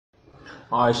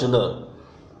Alright, so look,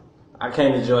 I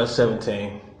came to jail at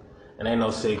 17, and ain't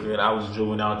no secret. I was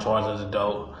juvenile charged as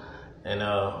adult, and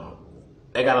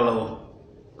they got a little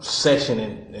section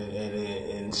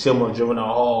in Silmar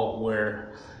Juvenile Hall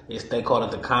where they call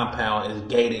it the compound. It's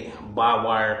gated, barbed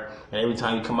wire, and every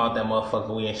time you come out that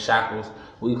motherfucker, we in shackles.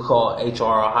 We call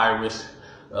HR high risk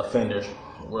offenders.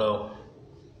 Well,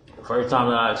 the first time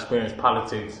that I experienced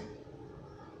politics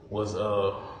was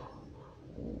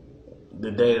the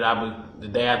day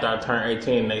after I turned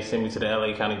 18, they sent me to the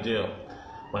LA County Jail.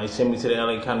 When they sent me to the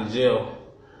LA County Jail,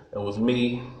 it was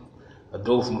me, a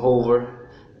dude from Hoover,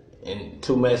 and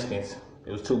two Mexicans.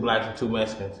 It was two blacks and two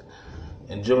Mexicans.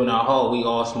 In juvenile hall, we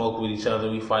all smoke with each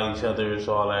other, we fight each other, it's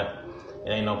all that.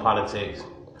 It ain't no politics.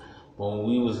 But when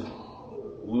we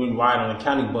would ride on the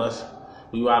county bus,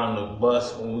 we ride on the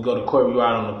bus. When we go to court, we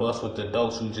ride on the bus with the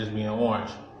adults who just being orange.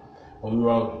 When we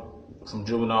rode from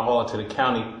juvenile hall to the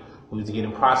county, we was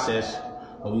getting processed.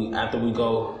 After we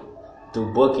go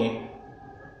through booking,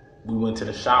 we went to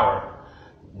the shower.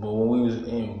 But when we was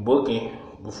in booking,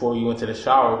 before we went to the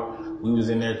shower, we was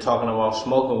in there talking about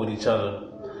smoking with each other.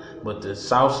 But the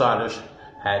Southsiders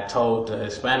had told the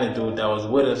Hispanic dude that was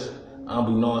with us,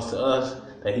 unbeknownst to us,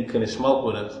 that he couldn't smoke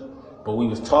with us. But we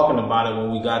was talking about it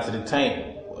when we got to the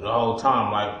tank the whole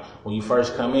time. Like when you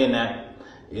first come in,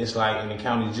 it's like in the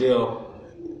county jail.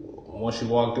 Once you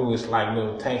walk through, it's like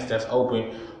little tanks that's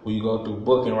open where you go through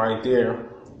booking right there.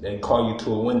 They call you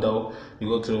to a window. You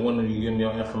go to the window, you give them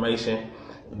your information.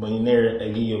 When you're there, they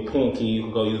give you a PIN key. You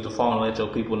can go use the phone and let your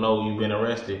people know you've been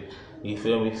arrested. You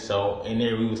feel me? So in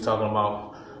there, we was talking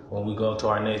about when we go to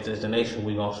our next destination,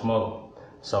 we gonna smoke.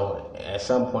 So at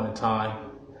some point in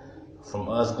time, from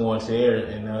us going to there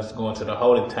and us going to the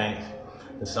holding tank,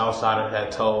 the Southsider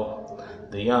had told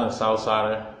the young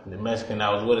Southsider, the Mexican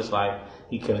that was with us, like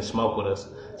he couldn't smoke with us.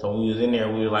 So when we was in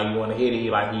there, we were like, "You want to hit it?" He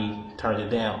turned it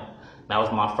down. That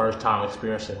was my first time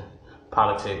experiencing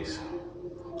politics.